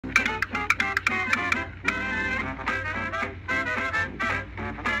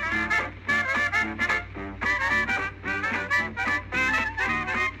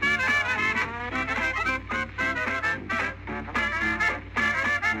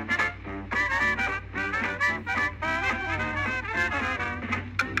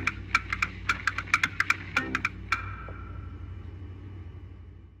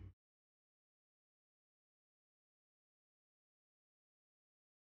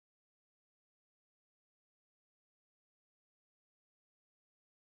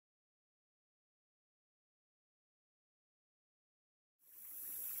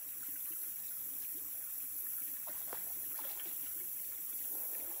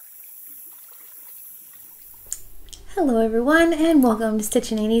Hello everyone and welcome to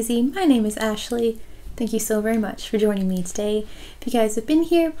Stitching Ain't Easy. My name is Ashley. Thank you so very much for joining me today. If you guys have been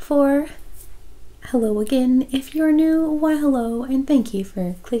here before, hello again. If you're new, why hello, and thank you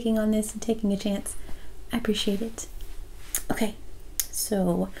for clicking on this and taking a chance. I appreciate it. Okay,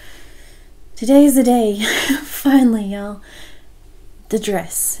 so today is the day. Finally, y'all. The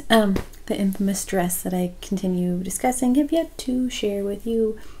dress, the infamous dress that I continue discussing, have yet to share with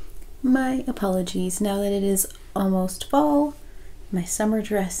you. My apologies now that it is almost fall. My summer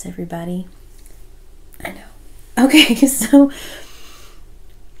dress, everybody. I know. Okay, so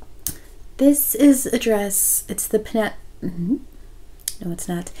this is a dress. It's the no, it's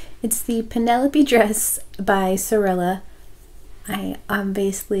not. It's the Penelope dress by Sewrella. I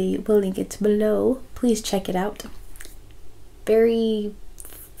obviously will link it below. Please check it out. Very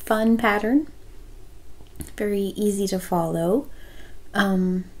fun pattern. Very easy to follow.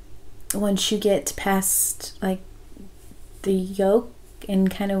 Once you get past like the yoke and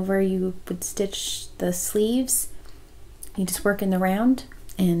kind of where you would stitch the sleeves, you just work in the round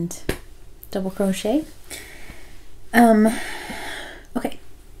and double crochet. Okay,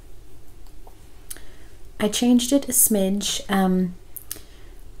 I changed it a smidge.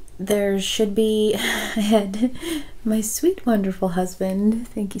 There should be, I had my sweet wonderful husband,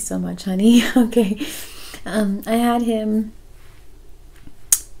 thank you so much honey. Okay, I had him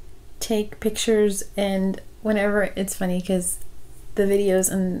take pictures, and whenever, it's funny because the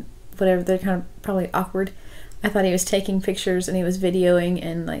videos and whatever, they're kind of probably awkward. I thought he was taking pictures and he was videoing,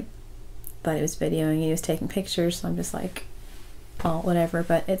 and like thought he was videoing, he was taking pictures, so I'm just like, oh whatever,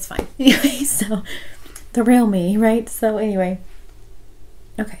 but it's fine. Anyway, so the real me, right? So anyway,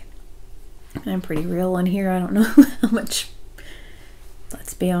 okay, I'm pretty real on here. I don't know how much,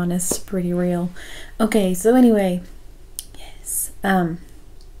 let's be honest, pretty real. Okay, so anyway, yes,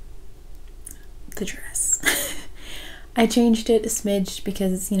 the dress. I changed it a smidge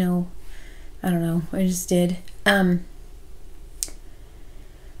because, you know, I don't know, I just did.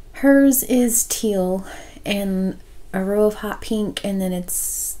 Hers is teal and a row of hot pink, and then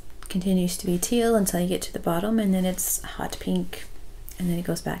it's continues to be teal until you get to the bottom, and then it's hot pink, and then it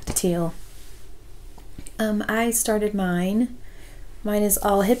goes back to teal. I started mine. Mine is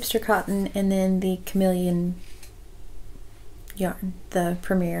all Hipster Cotton and then the Chameleon Yarn, the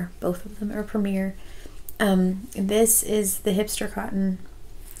Premier. Both of them are Premier. This is the Hipster Cotton,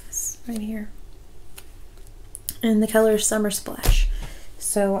 this right here, and the color is Summer Splash.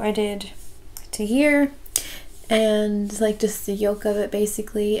 So I did to here and like just the yoke of it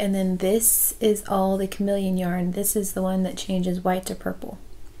basically, and then this is all the Chameleon Yarn. This is the one that changes white to purple.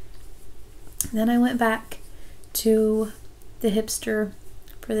 Then I went back to the Hipster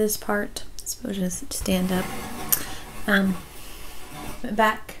for this part. I suppose just stand up. Went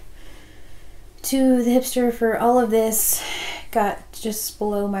back to the Hipster for all of this, got just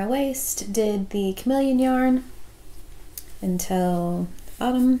below my waist, did the Chameleon Yarn until the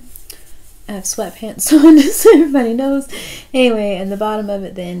bottom. I have sweatpants on so everybody knows. Anyway, and the bottom of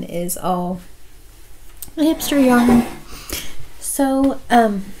it then is all the Hipster yarn. So,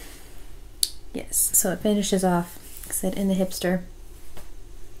 yes, so it finishes off, like I said, in the Hipster.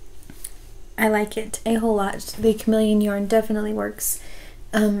 I like it a whole lot. The Chameleon Yarn definitely works.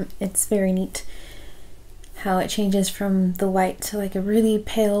 It's very neat how it changes from the white to like a really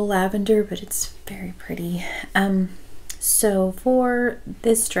pale lavender, but it's very pretty. So for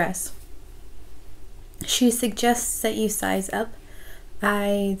this dress, she suggests that you size up.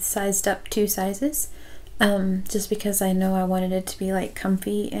 I sized up 2 sizes, just because I know I wanted it to be like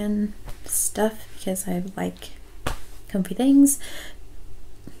comfy and stuff, because I like comfy things.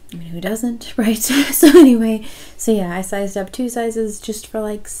 I mean, who doesn't, right? So anyway, so yeah, I sized up 2 sizes just for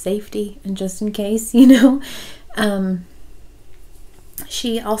like safety and just in case, you know.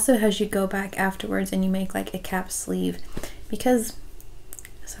 She also has you go back afterwards and you make like a cap sleeve, because,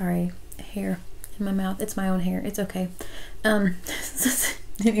 sorry, hair in my mouth, it's my own hair, it's okay.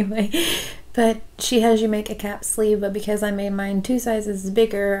 Anyway, but she has you make a cap sleeve, but because I made mine 2 sizes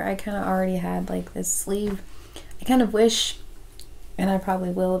bigger, I kind of already had like this sleeve. I kind of wish, and I probably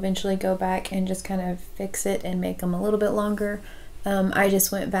will eventually go back and just kind of fix it and make them a little bit longer. I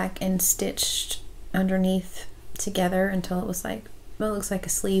just went back and stitched underneath together until it was like, well, it looks like a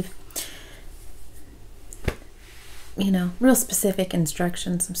sleeve. You know, real specific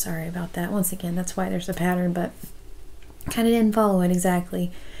instructions. I'm sorry about that. Once again, that's why there's a pattern, but kind of didn't follow it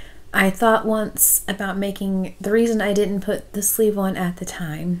exactly. I thought once about making, the reason I didn't put the sleeve on at the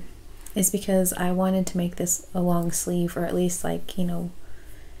time is because I wanted to make this a long sleeve, or at least like, you know,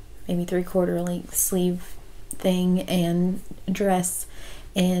 maybe 3/4 length sleeve thing and dress,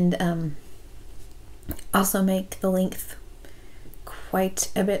 and also make the length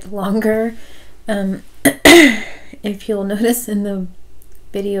quite a bit longer. If you'll notice in the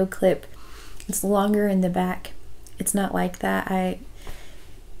video clip, it's longer in the back. It's not like that.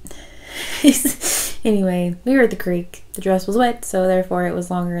 Anyway, we were at the creek. The dress was wet, so therefore it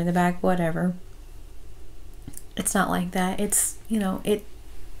was longer in the back, whatever. It's not like that. It's, you know, it's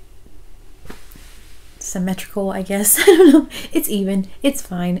symmetrical, I guess. I don't know. It's even. It's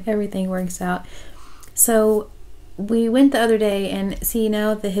fine. Everything works out. So we went the other day and see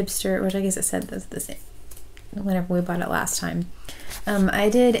now the Hipster, which I guess it said the same whenever we bought it last time. I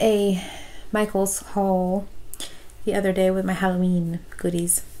did a Michael's haul the other day with my Halloween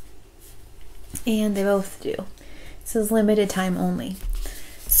goodies, and they both do. This is limited time only.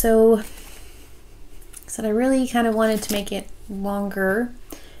 So I really kind of wanted to make it longer,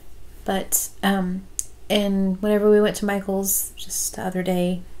 but and whenever we went to Michael's just the other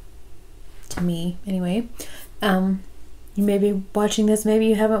day, to me anyway, you may be watching this, maybe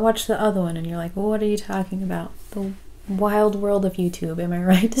you haven't watched the other one and you're like, well, what are you talking about? The wild world of YouTube, am I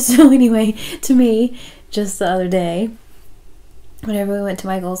right? So anyway, to me, just the other day, whenever we went to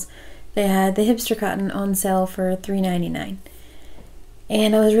Michael's, they had the Hipster Cotton on sale for $3.99.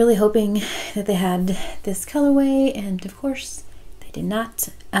 And I was really hoping that they had this colorway, and of course they did not.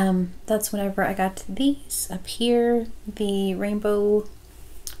 That's whenever I got these up here, the rainbow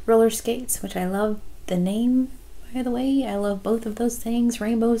roller skates, which I love the name, by the way. I love both of those things,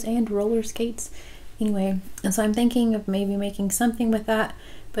 rainbows and roller skates. Anyway, and so I'm thinking of maybe making something with that,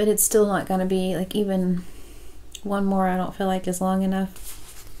 but it's still not going to be like even one more. I don't feel like is long enough.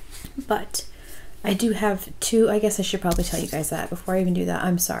 But I do have two. I guess I should probably tell you guys that before I even do that.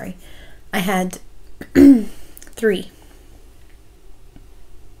 I'm sorry. I had 3.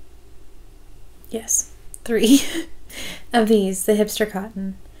 Yes, 3 of these, the Hipster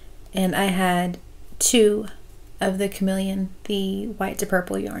Cotton, and I had 2 of the Chameleon, the white to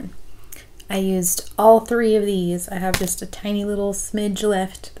purple yarn. I used all 3 of these. I have just a tiny little smidge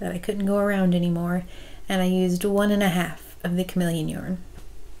left that I couldn't go around anymore, and I used 1.5 of the Chameleon yarn.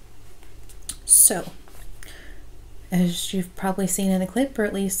 So, as you've probably seen in the clip, or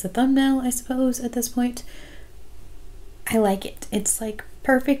at least the thumbnail, I suppose, at this point, I like it. It's like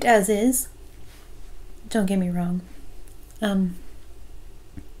perfect as is. Don't get me wrong. I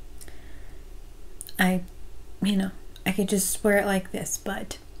could just wear it like this,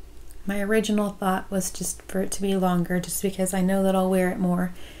 but my original thought was just for it to be longer, just because I know that I'll wear it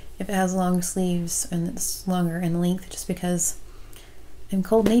more if it has long sleeves and it's longer in length, just because I'm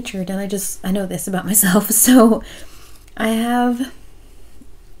cold-natured and I know this about myself. So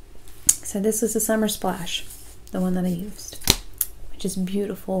this was the Summer Splash, the one that I used, which is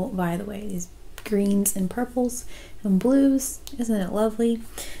beautiful, by the way. These greens and purples and blues, isn't it lovely?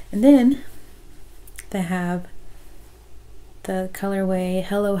 And then they have the colorway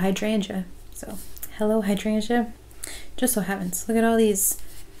Hello Hydrangea. So Hello Hydrangea, just so happens, look at all these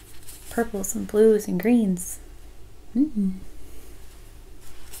purples and blues and greens.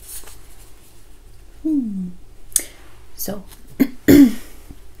 So I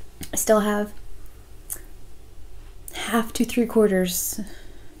still have 1/2 to 3/4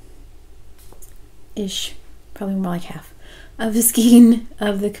 ish, probably more like half, of the skein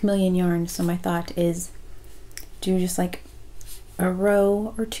of the Chameleon yarn. So my thought is do just like a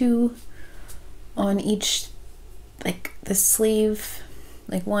row or 2 on each, like the sleeve,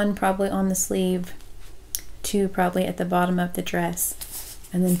 like 1 probably on the sleeve, 2 probably at the bottom of the dress,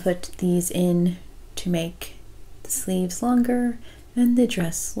 and then put these in to make the sleeves longer and the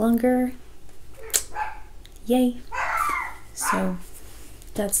dress longer. Yay! So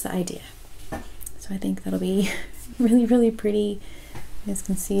that's the idea. So I think that'll be really, really pretty. You guys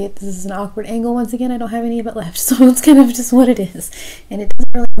can see it. This is an awkward angle once again. I don't have any of it left, so it's kind of just what it is. And it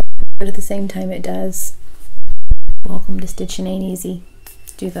doesn't really matter, but at the same time it does. Welcome to Stitching Ain't Easy.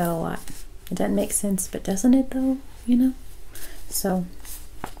 Do that a lot. It doesn't make sense, but doesn't it though? You know? So,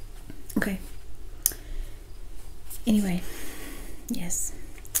 okay. Anyway, yes,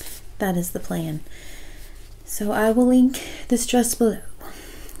 that is the plan. So I will link this dress below.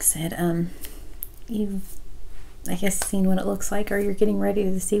 Like I said, you've, I guess, seen what it looks like, or you're getting ready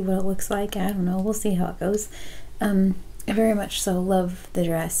to see what it looks like. I don't know. We'll see how it goes. I very much so love the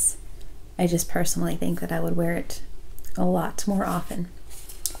dress. I just personally think that I would wear it a lot more often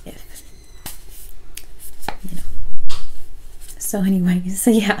if, you know. So anyway, so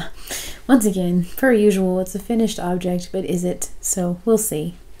yeah, once again, per usual, it's a finished object, but is it? So we'll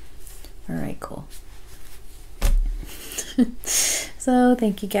see. All right, cool. So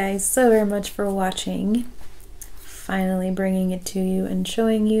thank you guys so very much for watching. finally bringing it to you and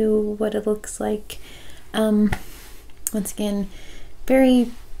showing you what it looks like. Once again,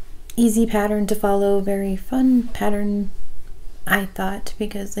 very easy pattern to follow, very fun pattern, I thought,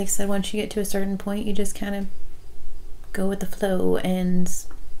 because like I said, once you get to a certain point, you just kind of go with the flow and,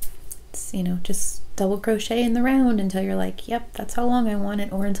 you know, just double crochet in the round until you're like, yep, that's how long I want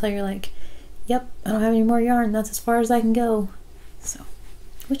it, or until you're like, yep, I don't have any more yarn, that's as far as I can go. So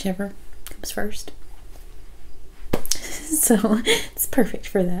whichever comes first. So it's perfect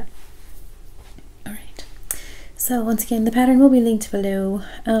for that. All right, so once again, the pattern will be linked below.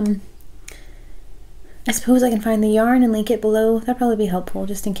 I suppose I can find the yarn and link it below. That'd probably be helpful,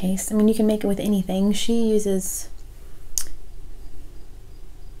 just in case. I mean, you can make it with anything. She uses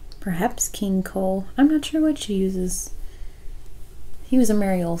perhaps king coal. I'm not sure what she uses. He was a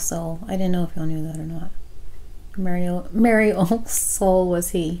Mariol soul. I didn't know if y'all knew that or not. Mariol soul was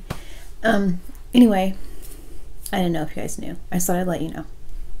he. Anyway, I didn't know if you guys knew. I just thought I'd let you know.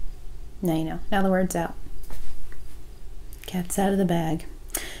 Now you know. Now the word's out. Cat's out of the bag.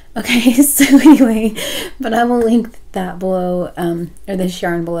 Okay, so anyway, but I will link that below, or this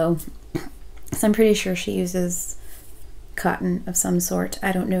yarn below. So I'm pretty sure she uses cotton of some sort.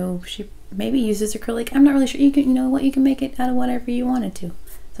 I don't know. She maybe uses acrylic. I'm not really sure. You can, you know what, you can make it out of whatever you wanted to.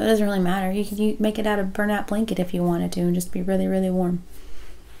 So it doesn't really matter. You can make it out of burnout blanket if you wanted to and just be really, really warm.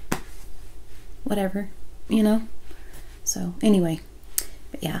 Whatever, you know? So anyway,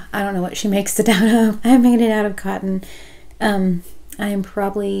 but yeah, I don't know what she makes it out of. I made it out of cotton. I am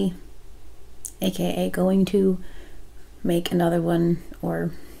probably, aka, going to make another one,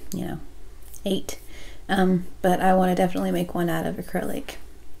 or, you know, 8. But I want to definitely make one out of acrylic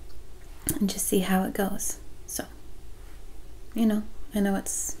and just see how it goes. So, you know, I know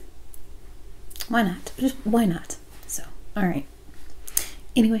it's, why not? Just why not? So, all right.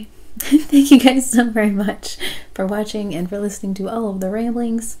 Anyway, thank you guys so very much for watching and for listening to all of the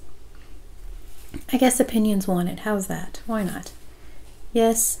ramblings. I guess opinions wanted. How's that? Why not?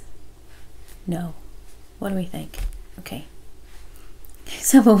 Yes? No? What do we think? Okay.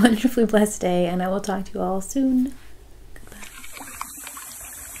 So have a wonderfully blessed day, and I will talk to you all soon.